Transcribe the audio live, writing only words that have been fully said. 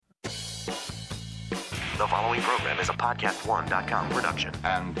The following program is a podcast1.com production.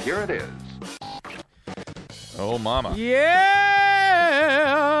 And here it is. Oh, mama. Yeah!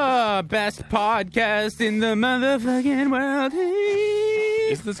 Best podcast in the motherfucking world.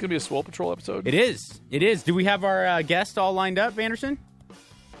 Isn't this going to be a Swole Patrol episode? It is. It is. Do we have our guest all lined up, Anderson?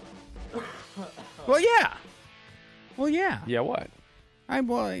 Well, yeah. Well, yeah. Yeah, what?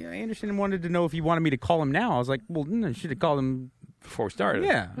 Anderson wanted to know if you wanted me to call him now. I was like, well, no, I should have called him before we started.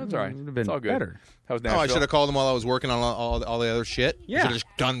 Yeah. That's all right. It would have been it's all good. better. How was Oh, Nashville? I should have called him while I was working on all the other shit. Yeah. Should have just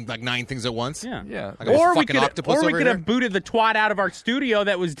done like 9 things at once. Yeah. Yeah. Like I was Or we fucking octopus could over here. have booted the twat out of our studio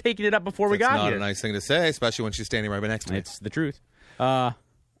that was taking it up before we That's got not here. a nice thing to say, especially when she's standing right next to me. It's the truth.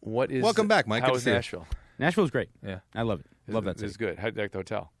 What is? Welcome back, Mike. How Good to was see you. Nashville? Nashville's great. Yeah. I love it. Love that It was city. good. How did you like the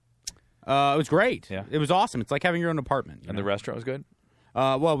hotel? It was great. Yeah. It was awesome. It's like having your own apartment. And the restaurant was good?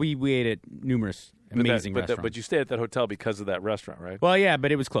 Well, we ate at numerous amazing restaurants. But you stayed at that hotel because of that restaurant, right? Well, yeah,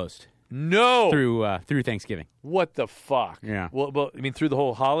 but it was closed No. through Thanksgiving. What the fuck? Yeah. Well, I mean, through the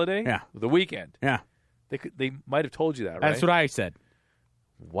whole holiday? Yeah. The weekend? Yeah, They might have told you that, right? that's what I said.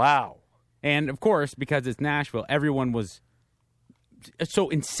 Wow. And of course, because it's Nashville, everyone was so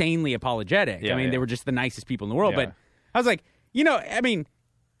insanely apologetic. Yeah, I mean, yeah. they were just the nicest people in the world. Yeah. But I was like,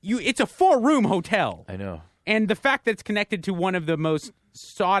 it's a 4-room hotel. I know. And the fact that it's connected to one of the most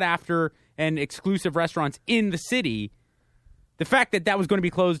sought-after and exclusive restaurants in the city, the fact that was going to be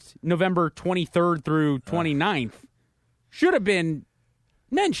closed November 23rd through 29th should have been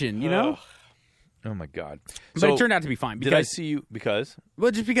mentioned, you know? Oh, my God. But it turned out to be fine. Did I see you? Because?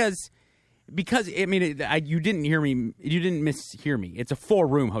 Well, just because I mean, you didn't hear me. You didn't mishear me. It's a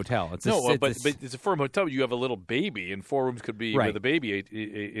 4-room hotel. But it's a firm hotel. You have a little baby, and 4 rooms could be, Right. with a baby,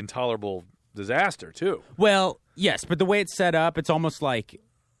 a intolerable disaster, too. Well, yes, but the way it's set up, it's almost like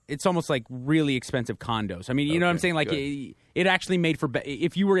really expensive condos. I mean, you know what I'm saying? Like good. it actually made for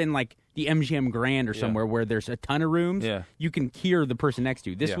if you were in like the MGM Grand or somewhere where there's a ton of rooms, you can hear the person next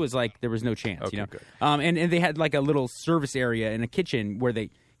to you. This was like there was no chance, Okay, you know. good. And they had like a little service area and a kitchen where they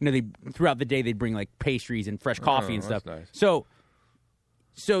throughout the day they'd bring like pastries and fresh coffee and stuff. that's nice.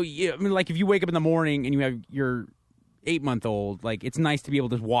 So yeah, I mean, like if you wake up in the morning and you have your 8-month-old, like it's nice to be able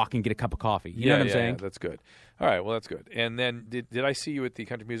to walk and get a cup of coffee. You know what I'm saying? Yeah, that's good. All right, well, that's good. And then did I see you at the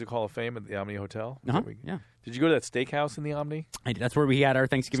Country Music Hall of Fame at the Omni Hotel? Yeah. Did you go to that steakhouse in the Omni? That's where we had our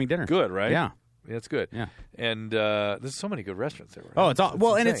Thanksgiving dinner. Good, right? Yeah. That's good. Yeah. And there's so many good restaurants there. Right? Oh, it's all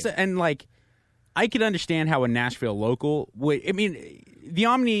well, and insane. and like I could understand how a Nashville local would. I mean,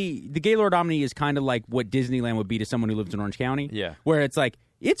 the Gaylord Omni is kind of like what Disneyland would be to someone who lives in Orange County. Yeah. Where it's like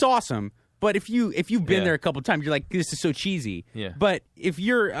it's awesome, but if you've been Yeah. there a couple of times, you're like, this is so cheesy. Yeah. But if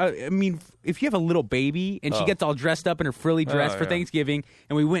you're, if you have a little baby and she gets all dressed up in her frilly dress for yeah. Thanksgiving,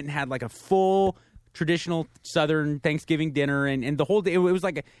 and we went and had like a full traditional Southern Thanksgiving dinner, and the whole day it was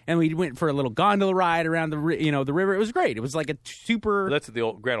like, and we went for a little gondola ride around the river. It was great. It was like a super. Well, that's at the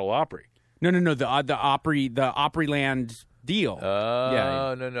old Grand Ole Opry. No, the Opryland deal.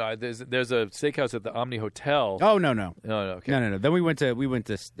 Oh, no. There's a steakhouse at the Omni Hotel. Oh no. Okay. No. Then we went to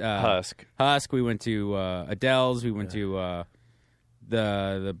Husk. We went to Adele's. We went to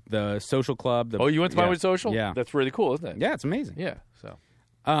the social club. Oh, you went to my social? Yeah, That's really cool, isn't it? yeah, it's amazing. Yeah. So.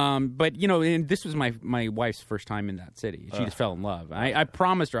 But and this was my wife's first time in that city. She just fell in love. I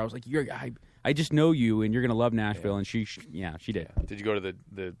promised her. I was like, I just know you, and you're gonna love Nashville. And she did. Did you go to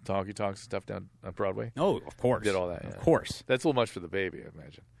the Talkie Talks stuff down on Broadway? Oh, of course. Did all that? Of course. That's a little much for the baby, I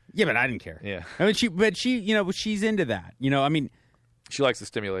imagine. Yeah, but I didn't care. Yeah. I mean, she's into that. I mean, She likes the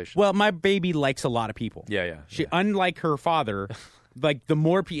stimulation. well, my baby likes a lot of people. Yeah. She, unlike her father, like the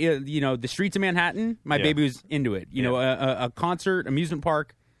more the streets of Manhattan, my Yeah. baby was into it. A concert, amusement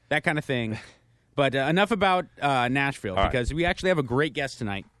park, that kind of thing. But enough about Nashville, All right. because we actually have a great guest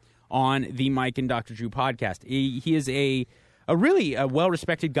tonight on the Mike and Dr. Drew podcast. He is a really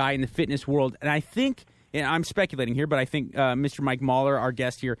well-respected guy in the fitness world, and I think, and I'm speculating here, but I think Mr. Mike Mahler, our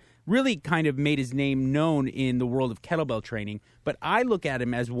guest here, really kind of made his name known in the world of kettlebell training. But I look at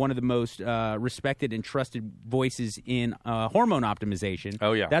him as one of the most respected and trusted voices in hormone optimization.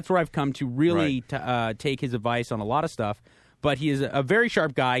 Oh, yeah. That's where I've come to really take his advice on a lot of stuff. But he is a very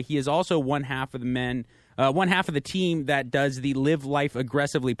sharp guy. He is also one half of the team that does the Live Life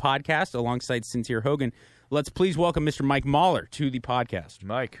Aggressively podcast alongside Sincere Hogan. Let's please welcome Mr. Mike Mahler to the podcast.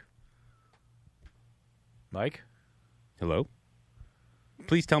 Mike? Hello?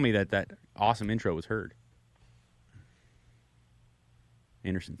 Please tell me that awesome intro was heard.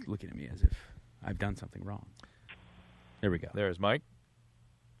 Anderson's looking at me as if I've done something wrong. There we go. There's Mike.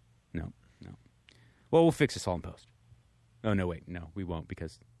 No. Well, we'll fix this all in post. Oh, no, wait. No, we won't,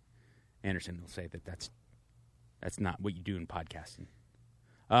 because Anderson will say that's not what you do in podcasting.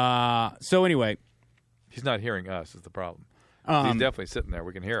 So anyway, He's not hearing us is the problem. He's definitely sitting there.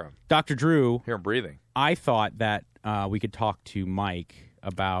 We can hear him. Dr. Drew, Hear him breathing. I thought that we could talk to Mike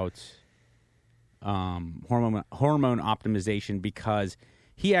about hormone optimization because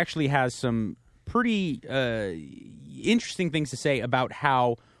he actually has some pretty interesting things to say about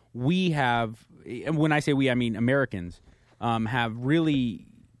how we have, and when I say we, I mean Americans, have really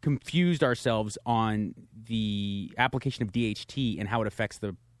confused ourselves on the application of DHT and how it affects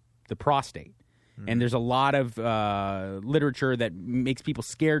the prostate. And there's a lot of literature that makes people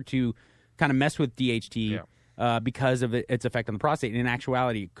scared to kind of mess with DHT because of its effect on the prostate. And in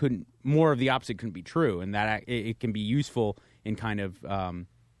actuality, more of the opposite couldn't be true, and that it can be useful in kind of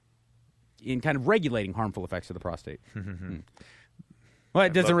regulating harmful effects of the prostate. Well,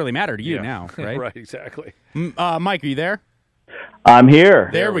 it doesn't really matter to you now, right? Right, exactly. Mike, are you there? I'm here.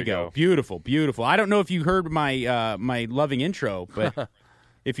 There we go. Beautiful, beautiful. I don't know if you heard my my loving intro, but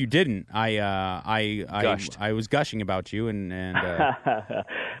if you didn't, I was gushing about you, and I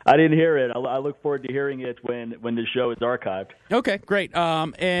didn't hear it. I look forward to hearing it when the show is archived. Okay, great.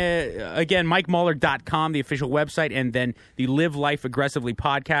 Again, MikeMahler.com, the official website, and then the Live Life Aggressively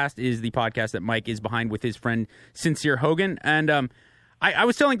podcast is the podcast that Mike is behind with his friend Sincere Hogan. And I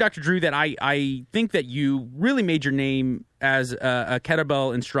was telling Dr. Drew that I think that you really made your name as a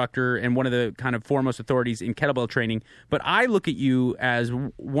kettlebell instructor and one of the kind of foremost authorities in kettlebell training, but I look at you as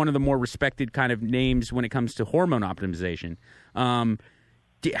one of the more respected kind of names when it comes to hormone optimization.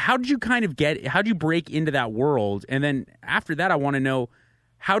 How did you break into that world? And then after that, I want to know,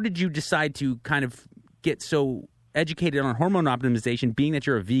 how did you decide to kind of get so educated on hormone optimization, being that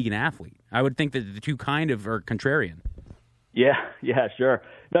you're a vegan athlete? I would think that the two kind of are contrarian. Yeah, sure.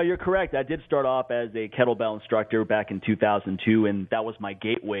 No, you're correct. I did start off as a kettlebell instructor back in 2002, and that was my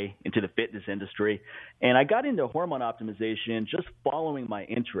gateway into the fitness industry. And I got into hormone optimization just following my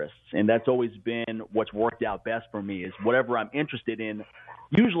interests, and that's always been what's worked out best for me is whatever I'm interested in.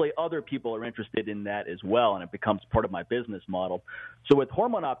 Usually other people are interested in that as well, and it becomes part of my business model. So with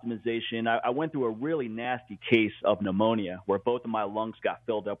hormone optimization, I went through a really nasty case of pneumonia where both of my lungs got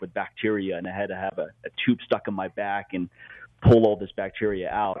filled up with bacteria, and I had to have a tube stuck in my back and pull all this bacteria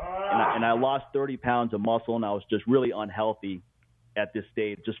out. And I lost 30 pounds of muscle, and I was just really unhealthy at this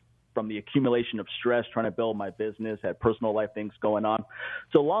stage, just from the accumulation of stress, trying to build my business, had personal life things going on.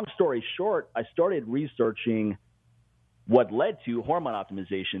 So long story short, I started researching what led to hormone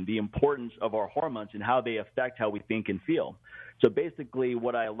optimization, the importance of our hormones and how they affect how we think and feel. So basically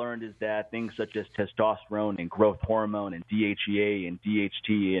what I learned is that things such as testosterone and growth hormone and DHEA and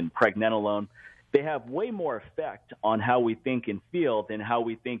DHT and pregnenolone, they have way more effect on how we think and feel than how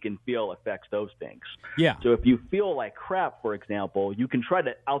we think and feel affects those things. Yeah. So if you feel like crap, for example, you can try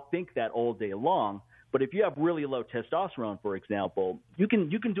to outthink that all day long. But if you have really low testosterone, for example, you can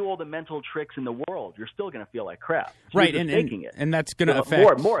do all the mental tricks in the world. You're still going to feel like crap. So right, and that's going to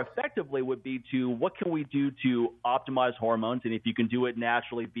affect more effectively would be to what can we do to optimize hormones, and if you can do it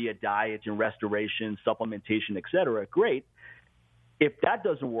naturally via diet and restoration, supplementation, et cetera, great. If that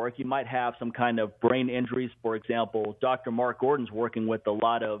doesn't work, you might have some kind of brain injuries. For example, Dr. Mark Gordon's working with a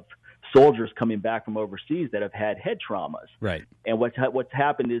lot of soldiers coming back from overseas that have had head traumas. Right. And what's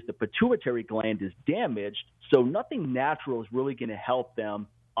happened is the pituitary gland is damaged, so nothing natural is really going to help them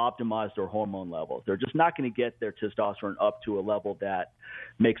optimize their hormone levels. They're just not going to get their testosterone up to a level that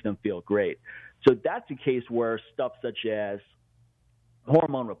makes them feel great. So that's a case where stuff such as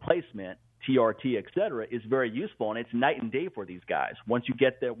hormone replacement, TRT, et cetera, is very useful, and it's night and day for these guys. Once you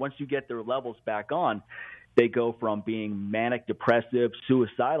get their levels back on, they go from being manic, depressive,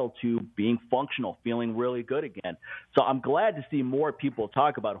 suicidal to being functional, feeling really good again. So I'm glad to see more people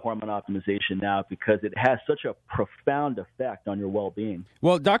talk about hormone optimization now because it has such a profound effect on your well-being.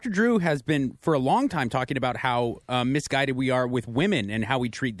 Well, Dr. Drew has been for a long time talking about how misguided we are with women and how we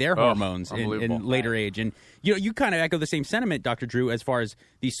treat their hormones in later age. And you kind of echo the same sentiment, Dr. Drew, as far as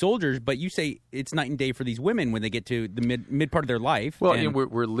these soldiers, but you say it's night and day for these women when they get to the mid part of their life. Well,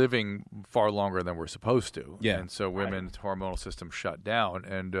 we're living far longer than we're supposed to. Yeah. And so women's hormonal system shut down,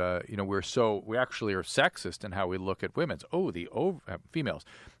 and we actually are sexist in how we look at women's. Females.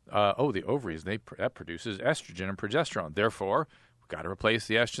 The ovaries that produces estrogen and progesterone. Therefore, we've got to replace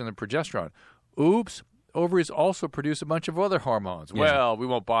the estrogen and progesterone. Oops. Ovaries also produce a bunch of other hormones. Yeah. Well, we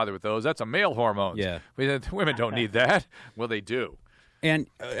won't bother with those. That's a male hormone. Yeah. Women don't need that. Well, they do. And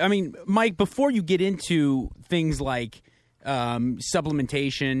I mean, Mike, before you get into things like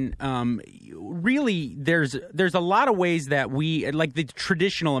supplementation, really there's a lot of ways that we, like the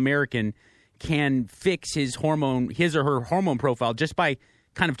traditional American, can fix his or her hormone profile just by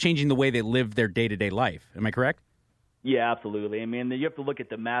kind of changing the way they live their day-to-day life. Am I correct? Yeah, absolutely. I mean, you have to look at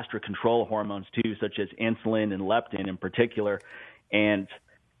the master control hormones too, such as insulin and leptin in particular. And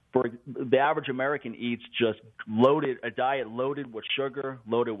for the average American eats just a diet loaded with sugar,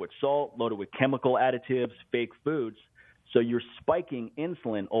 loaded with salt, loaded with chemical additives, fake foods. So you're spiking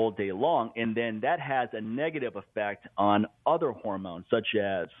insulin all day long, and then that has a negative effect on other hormones such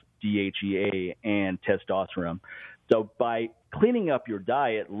as DHEA and testosterone. So by cleaning up your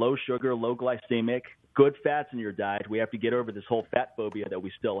diet, low sugar, low glycemic, good fats in your diet, we have to get over this whole fat phobia that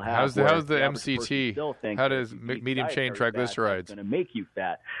we still have. How's the MCT? How does medium chain triglycerides going to make you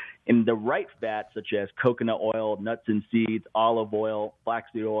fat? And the right fats, such as coconut oil, nuts and seeds, olive oil,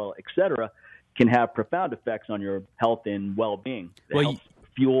 flaxseed oil, etc., can have profound effects on your health and well-being. They help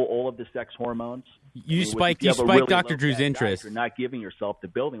fuel all of the sex hormones. You spiked Dr. Drew's interest. You're not giving yourself the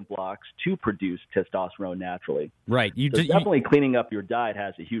building blocks to produce testosterone naturally. Right. Definitely cleaning up your diet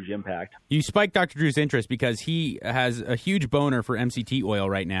has a huge impact. You spiked Dr. Drew's interest because he has a huge boner for MCT oil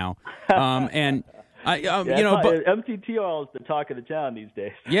right now. MCT oil is the talk of the town these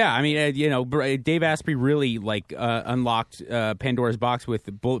days. Yeah, I mean, Dave Asprey really unlocked Pandora's box with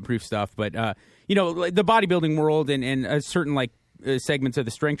the bulletproof stuff, but the bodybuilding world and certain segments of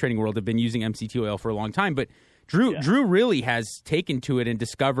the strength training world have been using MCT oil for a long time. But Drew really has taken to it and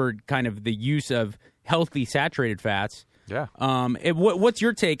discovered kind of the use of healthy saturated fats. Yeah. What's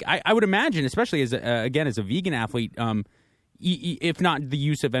your take? I would imagine, especially as a vegan athlete. If not the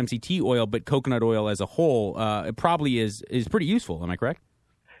use of MCT oil, but coconut oil as a whole, it probably is pretty useful. Am I correct?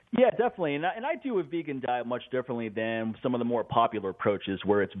 Yeah, definitely. And I do a vegan diet much differently than some of the more popular approaches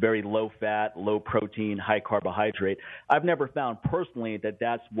where it's very low fat, low protein, high carbohydrate. I've never found personally that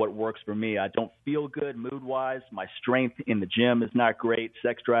that's what works for me. I don't feel good mood-wise. My strength in the gym is not great.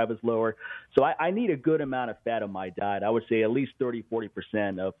 Sex drive is lower. So I need a good amount of fat in my diet. I would say at least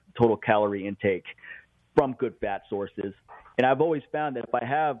 30-40% of total calorie intake from good fat sources. And I've always found that if I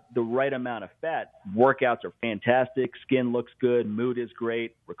have the right amount of fat, workouts are fantastic, skin looks good, mood is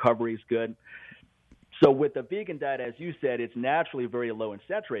great, recovery is good. So with the vegan diet, as you said, it's naturally very low in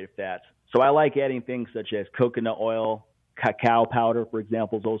saturated fats. So I like adding things such as coconut oil, cacao powder, for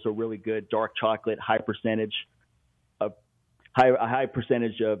example, is also really good, dark chocolate, a high percentage of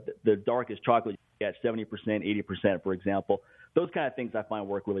the darkest chocolate you get, 70%, 80%, for example. Those kind of things I find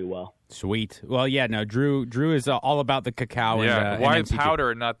work really well. Sweet. Well, yeah, no, Drew is all about the cacao. Yeah, and, why and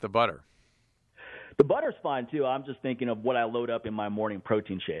powder and not the butter? The butter's fine, too. I'm just thinking of what I load up in my morning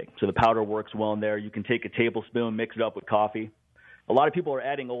protein shake. So the powder works well in there. You can take a tablespoon, mix it up with coffee. A lot of people are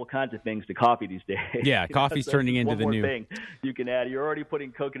adding all kinds of things to coffee these days. Yeah, coffee's turning into the new thing you can add. You're already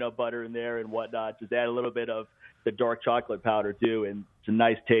putting coconut butter in there and whatnot. Just add a little bit of the dark chocolate powder, too, and it's a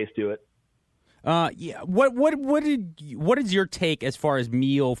nice taste to it. Yeah. What is your take as far as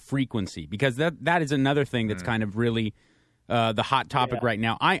meal frequency? Because that is another thing that's kind of really the hot topic right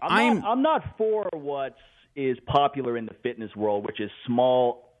now. I'm not for what is popular in the fitness world, which is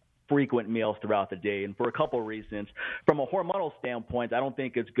small, frequent meals throughout the day, and for a couple of reasons. From a hormonal standpoint, I don't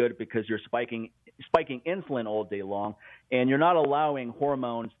think it's good because you're spiking insulin all day long, and you're not allowing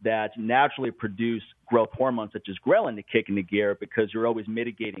hormones that naturally produce growth hormones such as ghrelin to kick into gear because you're always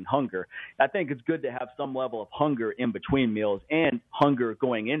mitigating hunger. I think it's good to have some level of hunger in between meals and hunger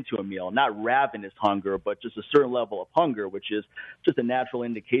going into a meal, not ravenous hunger, but just a certain level of hunger, which is just a natural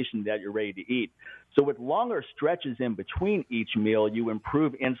indication that you're ready to eat. So with longer stretches in between each meal, you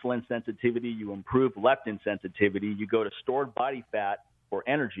improve insulin sensitivity, you improve leptin sensitivity, you go to stored body fat for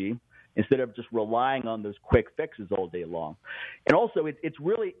energy instead of just relying on those quick fixes all day long. And also, it's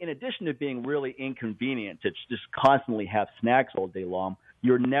really, in addition to being really inconvenient to just constantly have snacks all day long,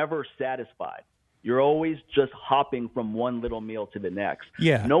 you're never satisfied. You're always just hopping from one little meal to the next.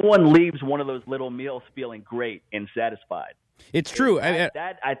 Yeah. No one leaves one of those little meals feeling great and satisfied. It's true.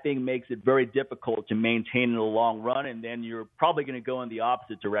 That I think makes it very difficult to maintain in the long run, and then you're probably going to go in the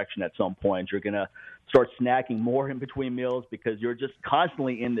opposite direction at some point. You're going to start snacking more in between meals because you're just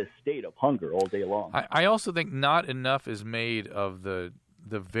constantly in this state of hunger all day long. I also think not enough is made of the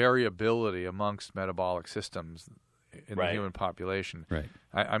variability amongst metabolic systems in the human population. Right.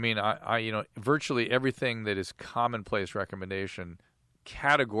 I mean, virtually everything that is commonplace recommendation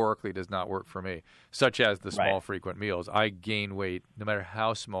categorically does not work for me, such as the small frequent meals. I gain weight no matter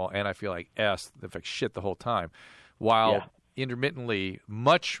how small, and I feel like shit the whole time, while intermittently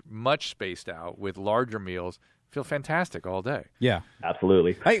much spaced out with larger meals feel fantastic all day. Yeah,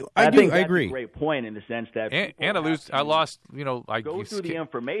 absolutely. I agree. A great point in the sense that I lost. I go through the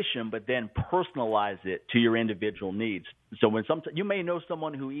information, but then personalize it to your individual needs. So when you may know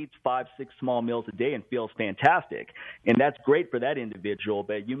someone who eats 5-6 small meals a day and feels fantastic, and that's great for that individual,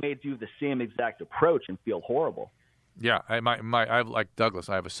 but you may do the same exact approach and feel horrible. Yeah, I like Douglas.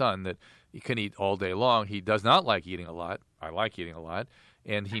 I have a son that he can eat all day long. He does not like eating a lot. I like eating a lot.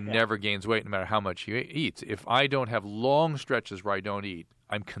 And he never gains weight no matter how much he eats. If I don't have long stretches where I don't eat,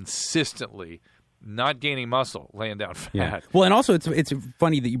 I'm consistently not gaining muscle, laying down fat. Yeah. Well, and also it's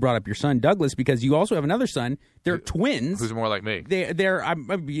funny that you brought up your son Douglas, because you also have another son. They're twins. Who's more like me? They're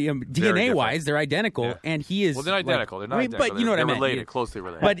DNA wise, they're identical, and he is. Well, they're not identical. They're not identical. But you know what I mean. Related, closely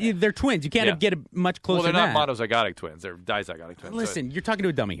related. But they're twins. You can't get much closer. Well, they're than not that. monozygotic twins. They're dizygotic twins. Listen, you're talking to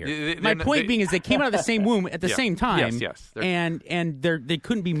a dummy here. They're My not- point being is they came out of the same womb at the same time. Yes. And they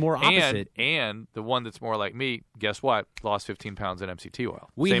couldn't be more opposite. And the one that's more like me, guess what? Lost 15 pounds in MCT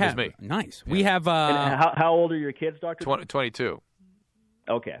oil. Same as me. Nice. Yeah. We have. And how old are your kids, Doctor? 22.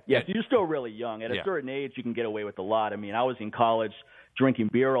 Okay. Yes, you're still really young. At a certain age, you can get away with a lot. I mean, I was in college drinking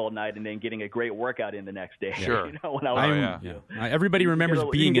beer all night and then getting a great workout in the next day. Sure. You know, when I was Everybody remembers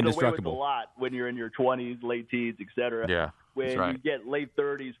being you get indestructible. Away with a lot when you're in your 20s, late teens, etc. Yeah. When you get late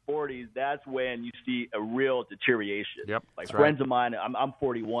 30s, 40s, that's when you see a real deterioration. Yep. Like friends of mine, I'm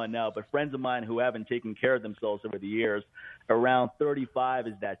 41 now, but friends of mine who haven't taken care of themselves over the years, around 35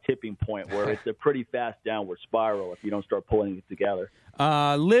 is that tipping point where it's a pretty fast downward spiral if you don't start pulling it together.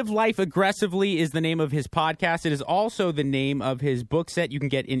 Live Life Aggressively is the name of his podcast. It is also the name of his book set. You can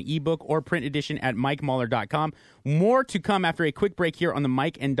get in ebook or print edition at MikeMahler.com. More to come after a quick break here on the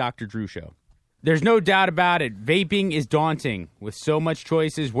Mike and Dr. Drew Show. There's no doubt about it. Vaping is daunting. With so much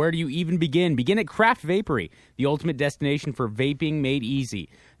choices, where do you even begin? Begin at Craft Vapory, the ultimate destination for vaping made easy.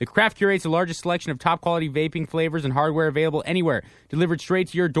 The Craft curates the largest selection of top-quality vaping flavors and hardware available anywhere, delivered straight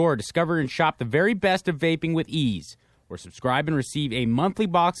to your door. Discover and shop the very best of vaping with ease. Or subscribe and receive a monthly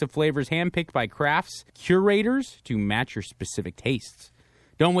box of flavors handpicked by Craft's curators to match your specific tastes.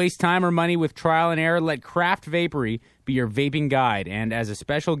 Don't waste time or money with trial and error. Let Craft Vapory be your vaping guide. And as a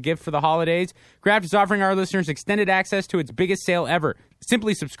special gift for the holidays, Craft is offering our listeners extended access to its biggest sale ever.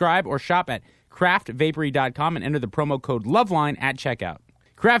 Simply subscribe or shop at craftvapory.com and enter the promo code Loveline at checkout.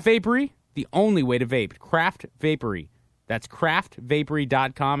 Craft Vapory, the only way to vape. Craft Vapory. That's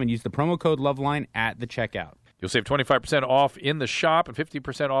craftvapory.com and use the promo code Loveline at the checkout. You'll save 25% off in the shop and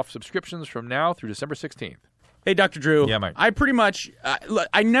 50% off subscriptions from now through December 16th. Hey, Dr. Drew. Yeah, Mike. I pretty much, look,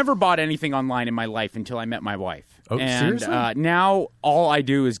 I never bought anything online in my life until I met my wife. Oh, and, seriously? Now all I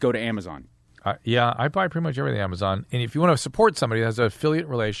do is go to Amazon. I buy pretty much everything on Amazon. And if you want to support somebody that has an affiliate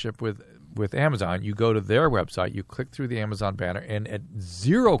relationship with Amazon, you go to their website, you click through the Amazon banner, and at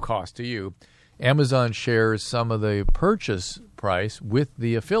zero cost to you, Amazon shares some of the purchase price with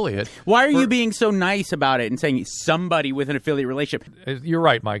the affiliate. Why are you being so nice about it and saying somebody with an affiliate relationship? You're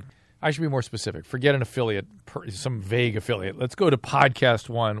right, Mike. I should be more specific. Forget an affiliate, some vague affiliate. Let's go to Podcast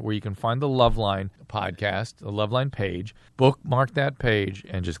One, where you can find the Loveline podcast, the Loveline page. Bookmark that page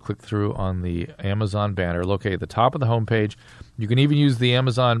and just click through on the Amazon banner located at the top of the homepage. You can even use the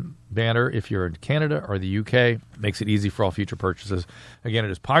Amazon banner if you're in Canada or the UK. Makes it easy for all future purchases. Again, it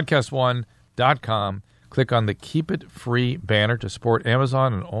is podcastone.com. Click on the Keep It Free banner to support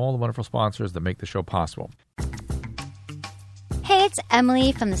Amazon and all the wonderful sponsors that make the show possible. Hey, it's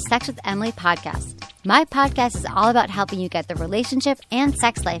Emily from the Sex with Emily podcast. My podcast is all about helping you get the relationship and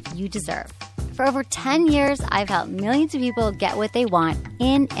sex life you deserve. For over 10 years, I've helped millions of people get what they want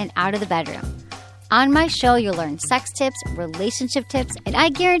in and out of the bedroom. On my show, you'll learn sex tips, relationship tips, and I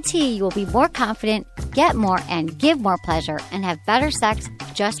guarantee you will be more confident, get more, and give more pleasure, and have better sex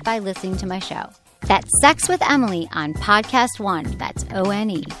just by listening to my show. That's Sex with Emily on Podcast One. That's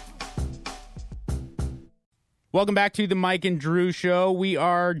ONE. Welcome back to the Mike and Drew Show. We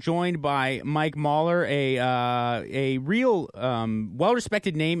are joined by Mike Mahler, a real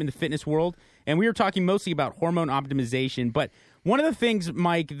well-respected name in the fitness world, and we are talking mostly about hormone optimization. But one of the things,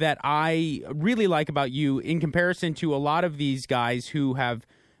 Mike, that I really like about you in comparison to a lot of these guys who have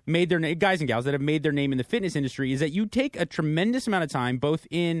made their guys and gals that have made their name in the fitness industry is that you take a tremendous amount of time, both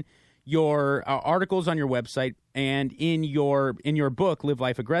in your articles on your website and in your book, Live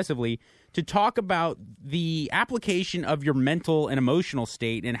Life Aggressively, to talk about the application of your mental and emotional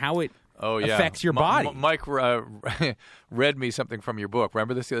state and how it affects your body. Mike read me something from your book.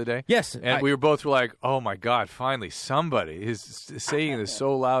 Remember this the other day? Yes. And we were both like, oh, my God, finally somebody is saying this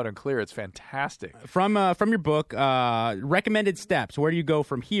so loud and clear. It's fantastic. From your book, recommended steps. Where do you go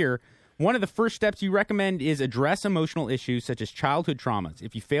from here? One of the first steps you recommend is address emotional issues such as childhood traumas.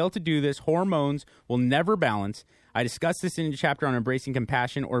 If you fail to do this, hormones will never balance. I discuss this in a chapter on embracing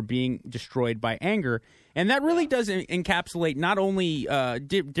compassion or being destroyed by anger. And that really does encapsulate not only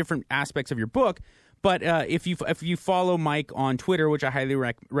different aspects of your book, but if you follow Mike on Twitter, which I highly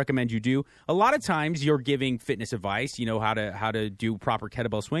recommend you do, a lot of times you're giving fitness advice, you know, how to do proper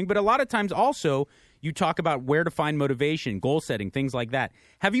kettlebell swing. But a lot of times also You talk about where to find motivation, goal setting, things like that.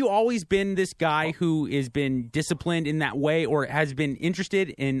 Have you always been this guy who has been disciplined in that way, or has been interested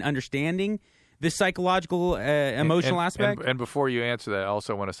in understanding the psychological, emotional aspect? And before you answer that, I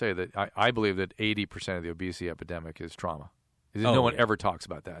also want to say that I believe that 80% of the obesity epidemic is trauma. No one ever talks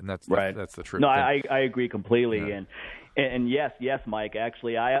about that, and that's the truth. No, I agree completely. Yeah. And yes, Mike.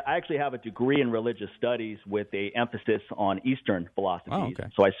 Actually, I actually have a degree in religious studies with a emphasis on Eastern philosophies. Oh, okay.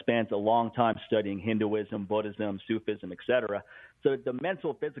 So I spent a long time studying Hinduism, Buddhism, Sufism, etc. So the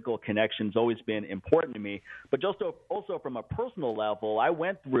mental physical connection's always been important to me. But just also from a personal level, I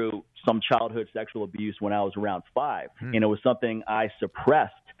went through some childhood sexual abuse when I was around 5, and it was something I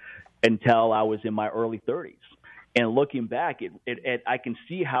suppressed until I was in my early 30s. And looking back, I can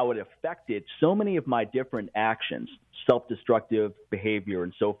see how it affected so many of my different actions, self-destructive behavior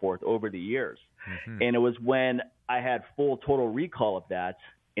and so forth over the years. Mm-hmm. And it was when I had full total recall of that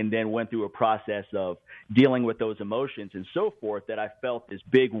and then went through a process of dealing with those emotions and so forth that I felt this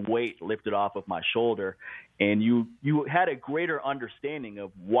big weight lifted off of my shoulder. And you had a greater understanding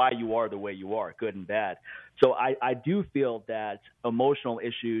of why you are the way you are, good and bad. So I do feel that emotional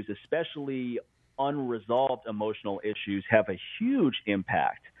issues, especially unresolved emotional issues, have a huge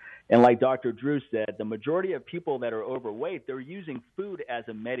impact. And like Dr. Drew said, the majority of people that are overweight, they're using food as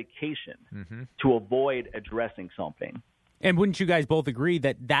a medication to avoid addressing something. And wouldn't you guys both agree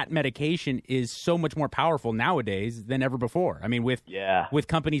that that medication is so much more powerful nowadays than ever before? I mean, with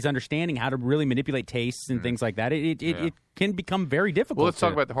companies understanding how to really manipulate tastes and things like that, it can become very difficult. Well, let's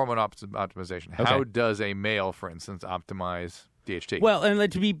talk about the hormone optimization. Okay. How does a male, for instance, optimize DHT? Well,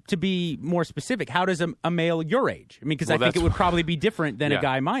 and to be more specific, how does a male your age? I mean, because I think it would probably be different than a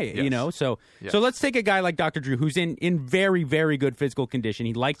guy my age, So let's take a guy like Dr. Drew, who's in very, very good physical condition.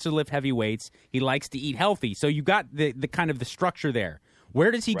 He likes to lift heavy weights. He likes to eat healthy. So you got the kind of the structure there.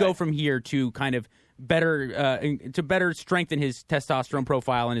 Where does he go from here to kind of better strengthen his testosterone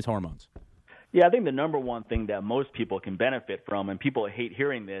profile and his hormones? Yeah, I think the number one thing that most people can benefit from, and people hate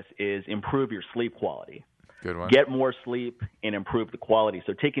hearing this, is improve your sleep quality. Good one. Get more sleep and improve the quality.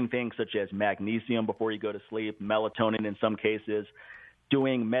 So taking things such as magnesium before you go to sleep, melatonin in some cases,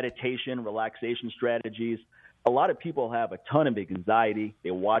 doing meditation, relaxation strategies. A lot of people have a ton of anxiety.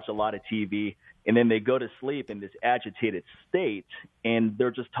 They watch a lot of TV, and then they go to sleep in this agitated state, and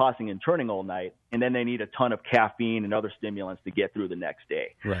they're just tossing and turning all night, and then they need a ton of caffeine and other stimulants to get through the next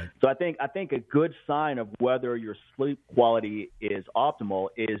day. Right. So I think a good sign of whether your sleep quality is optimal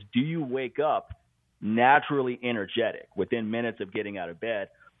is, do you wake up naturally energetic within minutes of getting out of bed,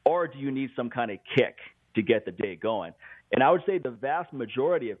 or do you need some kind of kick to get the day going? And I would say the vast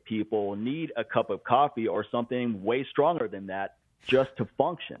majority of people need a cup of coffee or something way stronger than that just to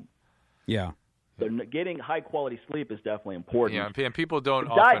function. Yeah. So getting high-quality sleep is definitely important. Yeah, and people don't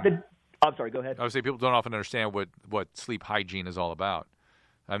often... I'm sorry, go ahead. I would say people don't often understand what sleep hygiene is all about.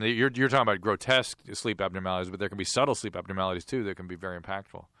 I mean, you're talking about grotesque sleep abnormalities, but there can be subtle sleep abnormalities, too, that can be very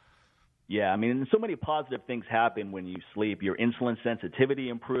impactful. Yeah, I mean, so many positive things happen when you sleep. Your insulin sensitivity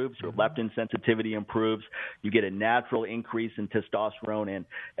improves, your leptin sensitivity improves, you get a natural increase in testosterone, and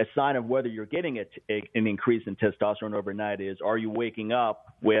a sign of whether you're getting an increase in testosterone overnight is, are you waking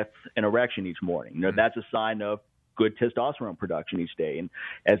up with an erection each morning? You know, that's a sign of good testosterone production each day. And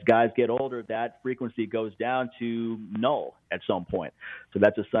as guys get older, that frequency goes down to null at some point. So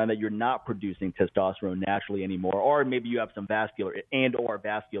that's a sign that you're not producing testosterone naturally anymore, or maybe you have some vascular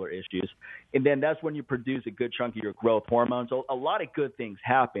issues. And then that's when you produce a good chunk of your growth hormones. So a lot of good things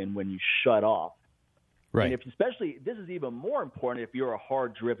happen when you shut off. Right. And especially, this is even more important if you're a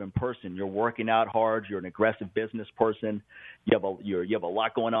hard-driven person. You're working out hard. You're an aggressive business person. You have a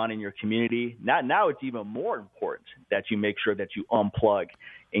lot going on in your community. Now it's even more important that you make sure that you unplug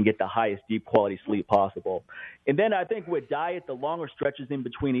and get the highest deep quality sleep possible. And then I think with diet, the longer stretches in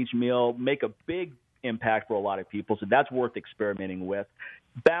between each meal make a big impact for a lot of people. So that's worth experimenting with.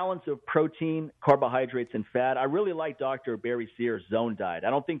 Balance of protein, carbohydrates, and fat. I really like Dr. Barry Sears' zone diet. I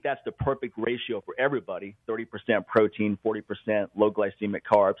don't think that's the perfect ratio for everybody, 30% protein, 40% low glycemic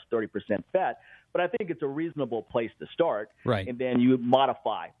carbs, 30% fat. But I think it's a reasonable place to start. Right. And then you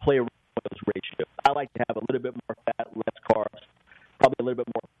modify, play around with those ratios. I like to have a little bit more fat, less carbs, probably a little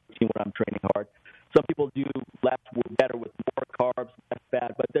bit more protein when I'm training hard. Some people do better with more carbs, less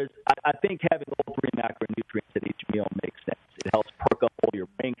fat. But I think having all three macronutrients at each meal makes sense. It helps perk up all your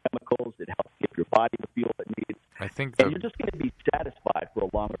brain chemicals. It helps give your body the fuel it needs. And you're just going to be satisfied for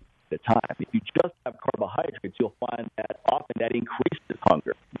a longer period of time. If you just have carbohydrates, you'll find that often that increases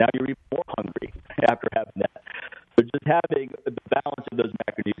hunger. Now you're even more hungry after having that. So just having the balance of those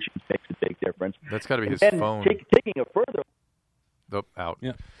macronutrients makes a big difference. That's got to be his and phone. Taking it further. Out.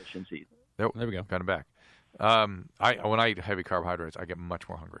 Yeah. There there we go. Kind of back. When I eat heavy carbohydrates, I get much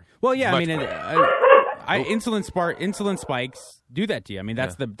more hungry. Well, yeah, Much insulin spikes do that to you. I mean,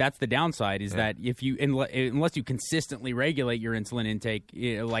 that's the downside is that if you unless you consistently regulate your insulin intake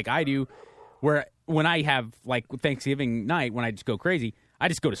like I do, where when I have like Thanksgiving night when I just go crazy, I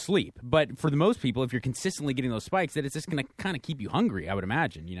just go to sleep. But for the most people, if you're consistently getting those spikes, that it's just going to kind of keep you hungry. I would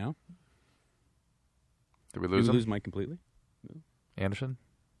imagine, you know. Did we lose him? Lose Mike completely? No. Anderson?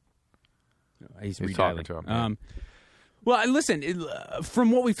 No, he's talking to him. Well, listen,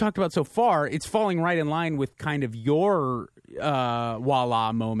 from what we've talked about so far, it's falling right in line with kind of your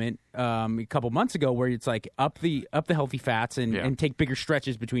voila moment a couple months ago, where it's like up the healthy fats and take bigger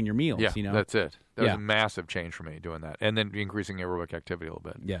stretches between your meals. Yeah, you know? That's it. That was a massive change for me doing that, and then increasing aerobic activity a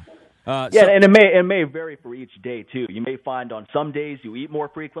little bit. Yeah. And it may vary for each day too. You may find on some days you eat more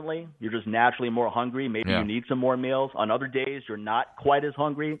frequently, you're just naturally more hungry. Maybe you need some more meals. On other days, you're not quite as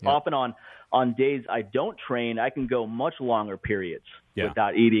hungry. Yeah. Often on days I don't train, I can go much longer periods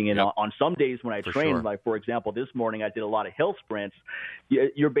without eating. And on some days when I train, like for example, this morning I did a lot of hill sprints.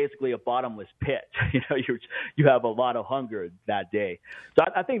 You're basically a bottomless pit. You have a lot of hunger that day. So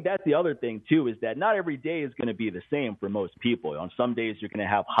I think that's the other thing too, is that not every day is going to be the same for most people. On some days you're going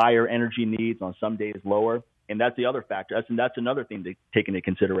to have higher energy needs, on some days lower, and that's the other factor. That's another thing to take into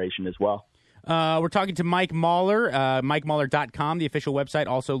consideration as well. We're talking to Mike Mahler, MikeMahler.com, the official website.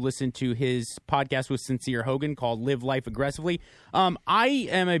 Also listen to his podcast with Sincere Hogan called Live Life Aggressively. I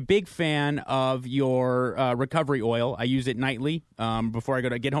am a big fan of your recovery oil. I use it nightly before I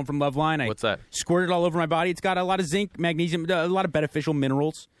get home from Loveline. What's that? Squirt it all over my body. It's got a lot of zinc, magnesium, a lot of beneficial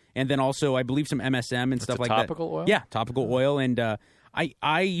minerals, and then also, I believe, some MSM and stuff like that. Topical oil? Yeah, topical oil. And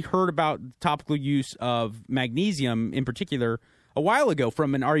I heard about topical use of magnesium in particular a while ago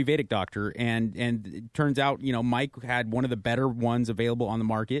from an Ayurvedic doctor, and it turns out, Mike had one of the better ones available on the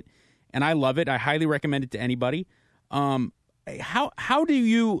market, and I love it. I highly recommend it to anybody. How do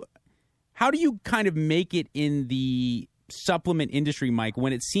you kind of make it in the supplement industry, Mike,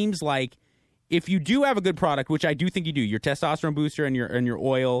 when it seems like if you do have a good product, which I do think you do, your testosterone booster and your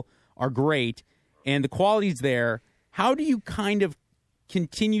oil are great, and the quality's there, how do you kind of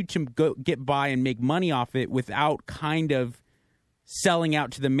continue to get by and make money off it without kind of selling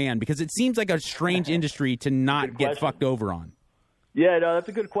out to the man? Because it seems like a strange industry to not get fucked over on. Yeah, no, that's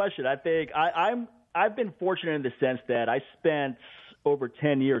a good question. I think I've been fortunate in the sense that I spent over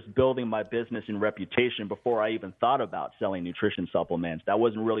 10 years building my business and reputation before I even thought about selling nutrition supplements. That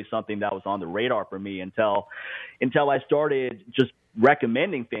wasn't really something that was on the radar for me until I started just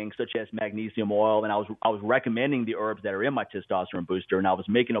recommending things such as magnesium oil, and I was recommending the herbs that are in my testosterone booster, and I was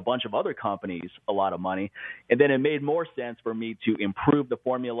making a bunch of other companies a lot of money. And then it made more sense for me to improve the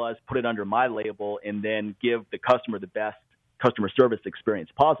formulas, put it under my label, and then give the customer the best customer service experience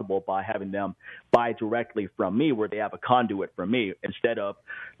possible by having them buy directly from me, where they have a conduit from me, instead of,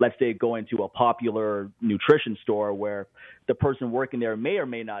 let's say, going to a popular nutrition store where the person working there may or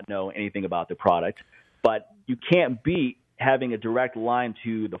may not know anything about the product. But you can't beat having a direct line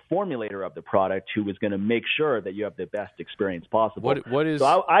to the formulator of the product, who is going to make sure that you have the best experience possible. What is?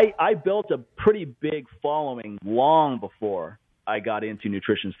 So I built a pretty big following long before I got into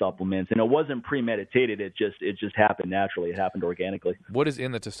nutrition supplements, and it wasn't premeditated. It just happened naturally. It happened organically. What is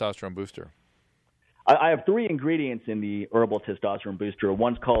in the testosterone booster? I have three ingredients in the herbal testosterone booster.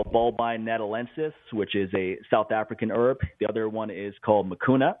 One's called Loveline natalensis, which is a South African herb. The other one is called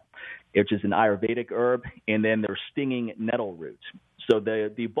mucuna, which is an Ayurvedic herb. And then there's stinging nettle root. So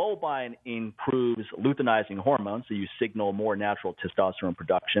the Loveline improves luteinizing hormones, so you signal more natural testosterone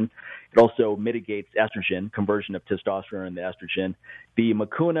production. It also mitigates estrogen, conversion of testosterone into estrogen. The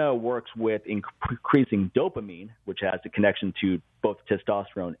mucuna works with increasing dopamine, which has a connection to both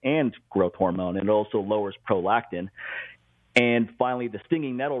testosterone and growth hormone, and it also lowers prolactin. And finally, the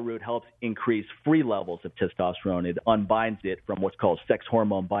stinging nettle root helps increase free levels of testosterone. It unbinds it from what's called sex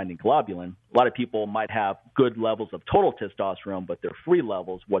hormone binding globulin. A lot of people might have good levels of total testosterone, but their free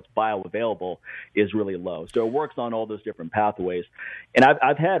levels, what's bioavailable, is really low. So it works on all those different pathways. And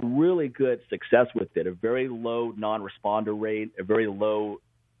I've had really good success with it, a very low non-responder rate, a very low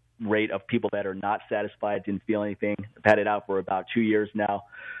rate of people that are not satisfied, didn't feel anything. I've had it out for about 2 years now.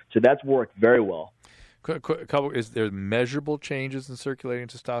 So that's worked very well. Is there measurable changes in circulating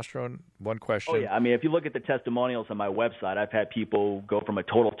testosterone? One question. Oh, yeah. I mean, if you look at the testimonials on my website, I've had people go from a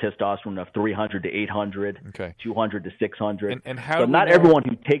total testosterone of 300 to 800, 200 to 600. And how so not everyone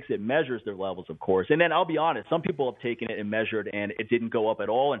who takes it measures their levels, of course. And then I'll be honest, some people have taken it and measured, and it didn't go up at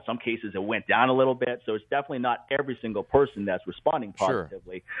all. In some cases, it went down a little bit. So it's definitely not every single person that's responding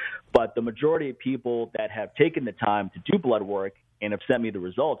positively. Sure. But the majority of people that have taken the time to do blood work and have sent me the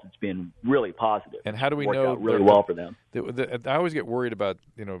results. It's been really positive. And how do we Worked know out really well for them? I always get worried about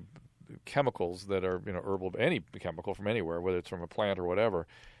chemicals that are herbal, any chemical from anywhere, whether it's from a plant or whatever,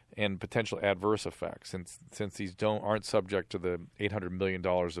 and potential adverse effects. Since these aren't subject to the $800 million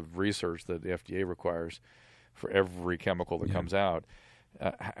of research that the FDA requires for every chemical that comes out,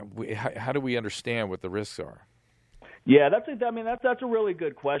 how do we understand what the risks are? Yeah, that's a really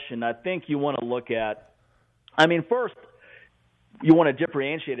good question. I think you want to look at, first, you want to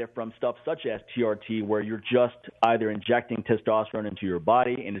differentiate it from stuff such as TRT, where you're just either injecting testosterone into your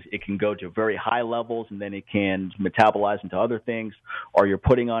body and it can go to very high levels and then it can metabolize into other things, or you're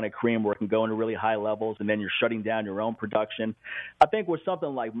putting on a cream where it can go into really high levels and then you're shutting down your own production. I think with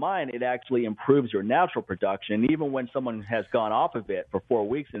something like mine, it actually improves your natural production. Even when someone has gone off of it for 4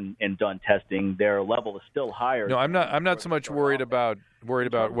 weeks and done testing, their level is still higher. No, I'm not so much worried about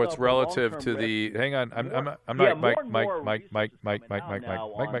what's relative to the. Hang on, I'm not Mike.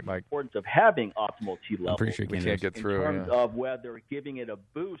 Importance of having optimal T levels. I'm pretty sure we can't get through. In terms of whether giving it a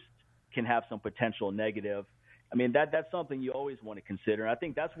boost can have some potential negative. That's something you always want to consider. And I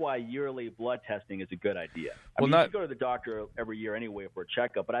think that's why yearly blood testing is a good idea. You should go to the doctor every year anyway for a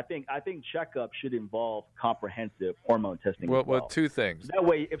checkup, but I think checkup should involve comprehensive hormone testing. Well, two things. That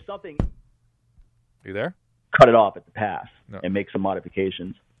way, if something, you there? Cut it off at the pass and make some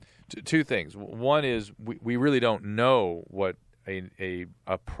modifications. Two things. One is we really don't know what a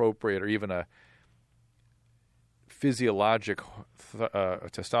appropriate or even a physiologic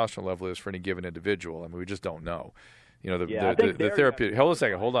testosterone level is for any given individual. We just don't know. The therapeutic. Hold a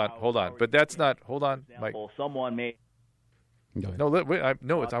second. Hold on. But that's not. Hold on, Mike. Someone may. No,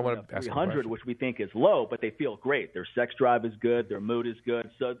 I want to ask 300, which we think is low, but they feel great. Their sex drive is good. Their mood is good.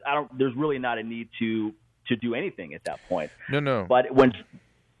 So there's really not a need to do anything at that point. No. But when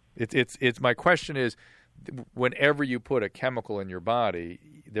it's my question is, whenever you put a chemical in your body,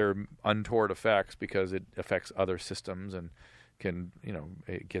 there are untoward effects because it affects other systems and can,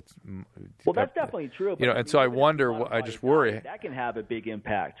 it gets. Well, that's definitely true. But and so I wonder. I just worry that can have a big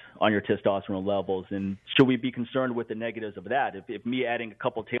impact on your testosterone levels. And should we be concerned with the negatives of that? If me adding a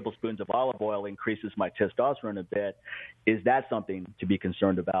couple tablespoons of olive oil increases my testosterone a bit, is that something to be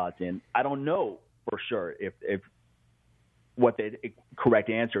concerned about? And I don't know for sure if what the correct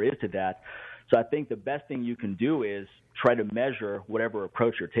answer is to that. So I think the best thing you can do is try to measure whatever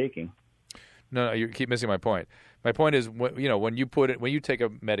approach you're taking. No, you keep missing my point. My point is, when you take a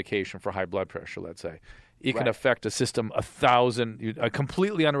medication for high blood pressure, let's say, it can affect a system 1,000,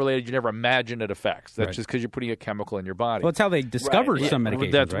 completely unrelated. You never imagine it affects. That's just because you're putting a chemical in your body. Well, that's how they discover some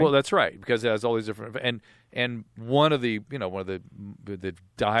medications. Well, that's right, because it has all these different and one of the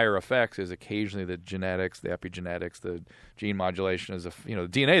dire effects is occasionally the genetics, the epigenetics, the gene modulation is the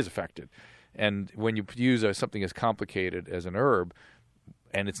DNA is affected, and when you use something as complicated as an herb,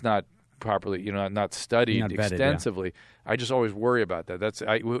 and it's not properly, not studied not vetted, extensively. I just always worry about that.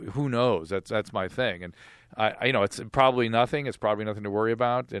 Who knows? That's my thing, and it's probably nothing. It's probably nothing to worry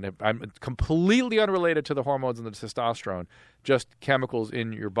about, and I'm completely unrelated to the hormones and the testosterone. Just chemicals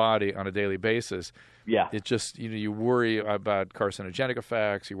in your body on a daily basis. Yeah, it's just you worry about carcinogenic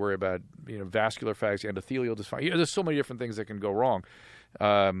effects. You worry about vascular effects, endothelial dysfunction. There's so many different things that can go wrong.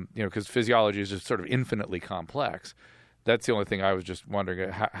 Because physiology is just sort of infinitely complex. That's the only thing I was just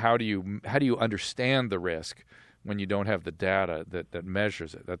wondering. How do you understand the risk when you don't have the data that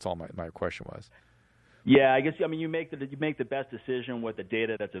measures it? That's all my question was. Yeah, I guess you make the best decision with the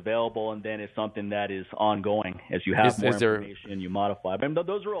data that's available, and then it's something that is ongoing as you have more information. You modify.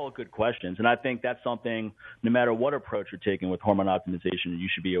 Those are all good questions, and I think that's something. No matter what approach you're taking with hormone optimization, you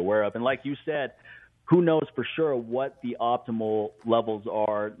should be aware of. And like you said, who knows for sure what the optimal levels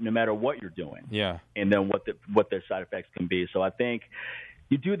are, no matter what you're doing. Yeah. And then what the side effects can be. So I think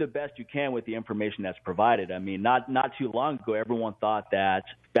you do the best you can with the information that's provided. Not too long ago, everyone thought that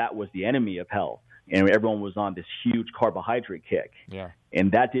fat was the enemy of health, and everyone was on this huge carbohydrate kick. Yeah. And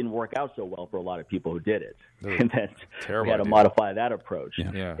that didn't work out so well for a lot of people who did it. And then terrible we had to idea. modify that approach.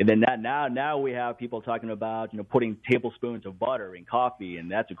 Yeah. And then now we have people talking about putting tablespoons of butter in coffee, and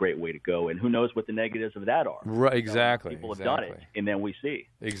that's a great way to go. And who knows what the negatives of that are? Right, exactly. People have done it, and then we see.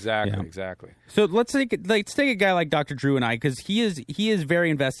 Exactly. So let's take a guy like Dr. Drew and I, because he is very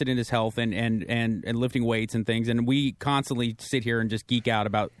invested in his health and lifting weights and things, and we constantly sit here and just geek out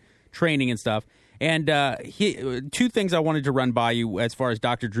about training and stuff. And two things I wanted to run by you as far as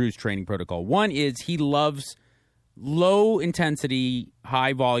Dr. Drew's training protocol. One is he loves low intensity,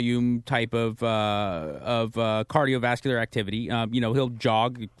 high volume type of cardiovascular activity. He'll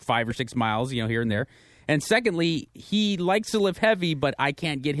jog 5 or 6 miles, here and there. And secondly, he likes to lift heavy, but I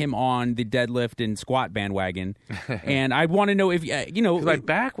can't get him on the deadlift and squat bandwagon. And I want to know if, my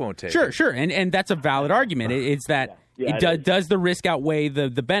back won't take it. Sure. And that's a valid argument. It's that does the risk outweigh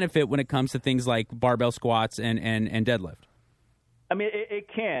the benefit when it comes to things like barbell squats and deadlift? I mean, it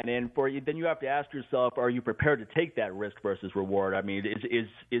can, and then you have to ask yourself: are you prepared to take that risk versus reward? I mean, is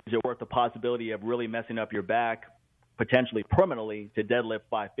it worth the possibility of really messing up your back, potentially permanently, to deadlift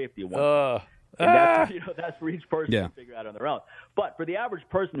 550? That's for each person to figure out on their own. But for the average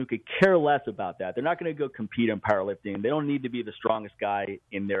person who could care less about that, they're not going to go compete in powerlifting. They don't need to be the strongest guy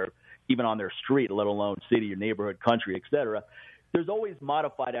even on their street, let alone city or neighborhood, country, etc. There's always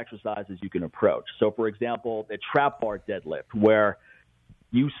modified exercises you can approach. So, for example, a trap bar deadlift, where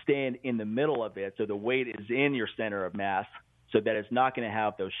you stand in the middle of it so the weight is in your center of mass so that it's not going to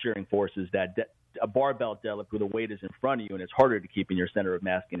have those shearing forces that a barbell deadlift where the weight is in front of you and it's harder to keep in your center of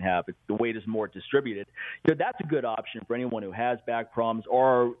mass can have. The weight is more distributed. So that's a good option for anyone who has back problems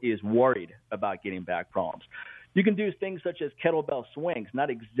or is worried about getting back problems. You can do things such as kettlebell swings, not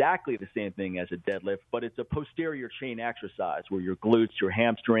exactly the same thing as a deadlift, but it's a posterior chain exercise where your glutes, your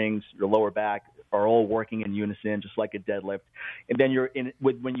hamstrings, your lower back are all working in unison, just like a deadlift. And then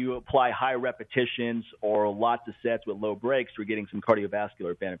when you apply high repetitions or lots of sets with low breaks, you're getting some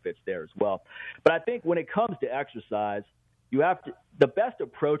cardiovascular benefits there as well. But I think when it comes to exercise, the best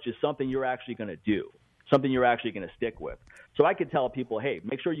approach is something you're actually going to do, something you're actually going to stick with. So I could tell people, hey,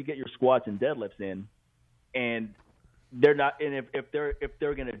 make sure you get your squats and deadlifts in. And they're not. And if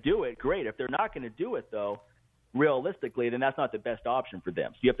they're going to do it, great. If they're not going to do it, though, realistically, then that's not the best option for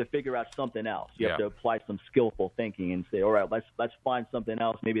them. So you have to figure out something else. You have to apply some skillful thinking and say, all right, let's find something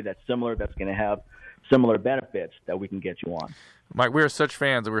else, maybe that's similar, that's going to have similar benefits that we can get you on. Mike, we are such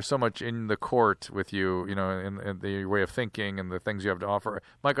fans, and we're so much in the court with you, in the way of thinking and the things you have to offer.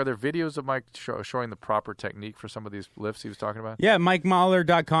 Mike, are there videos of Mike showing the proper technique for some of these lifts he was talking about? Yeah,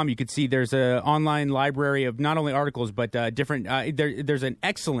 MikeMahler.com. You can see there's an online library of not only articles, but different. There's an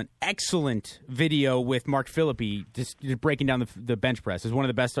excellent video with Mark Philippi just breaking down the bench press. It's one of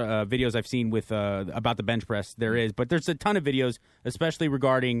the best videos I've seen with about the bench press there is. But there's a ton of videos, especially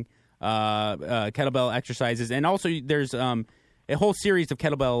regarding kettlebell exercises. And also there's a whole series of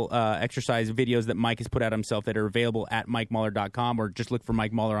kettlebell exercise videos that Mike has put out himself that are available at MikeMahler.com, or just look for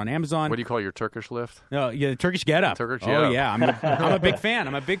Mike Mahler on Amazon. What do you call your Turkish lift? The Turkish get-up. Oh, yeah. I'm a big fan.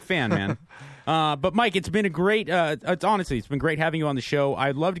 I'm a big fan, man. But, Mike, it's been it's been great having you on the show.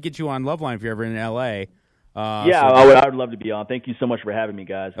 I'd love to get you on Loveline if you're ever in L.A. I would love to be on. Thank you so much for having me,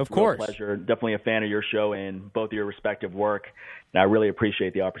 guys. Of course. It's a pleasure. Definitely a fan of your show and both of your respective work, and I really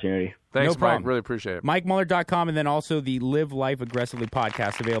appreciate the opportunity. Thanks, no problem. Mike. Really appreciate it. MikeMahler.com, and then also the Live Life Aggressively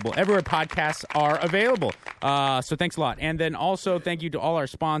podcast available everywhere podcasts are available. So thanks a lot. And then also thank you to all our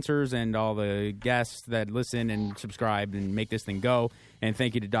sponsors and all the guests that listen and subscribe and make this thing go. And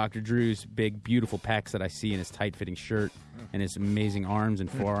thank you to Dr. Drew's big, beautiful pecs that I see in his tight-fitting shirt and his amazing arms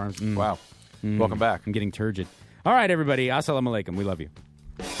and forearms. Wow. Welcome back. I'm getting turgid. All right, everybody. Assalamu alaikum. We love you.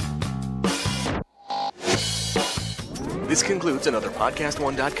 This concludes another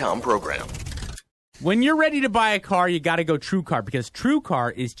PodcastOne.com program. When you're ready to buy a car, you got to go TrueCar, because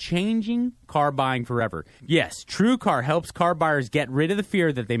TrueCar is changing car buying forever. Yes, TrueCar helps car buyers get rid of the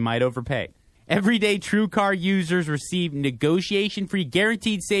fear that they might overpay. Everyday TrueCar users receive negotiation-free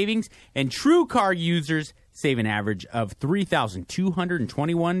guaranteed savings, and TrueCar users save an average of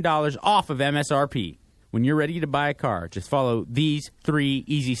 $3,221 off of MSRP. When you're ready to buy a car, just follow these 3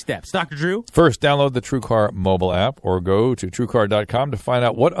 easy steps. Dr. Drew? First, download the TrueCar mobile app or go to TrueCar.com to find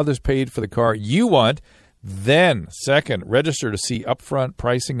out what others paid for the car you want. Then, second, register to see upfront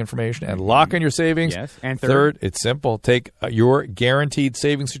pricing information and lock in your savings. Yes. And third, it's simple. Take your guaranteed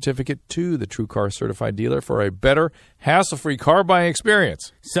savings certificate to the TrueCar certified dealer for a better, hassle-free car buying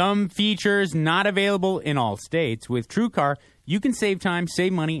experience. Some features not available in all states. With TrueCar, you can save time,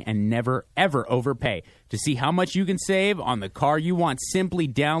 save money, and never, ever overpay. To see how much you can save on the car you want, simply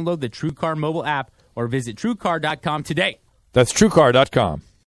download the TrueCar mobile app or visit TrueCar.com today. That's TrueCar.com.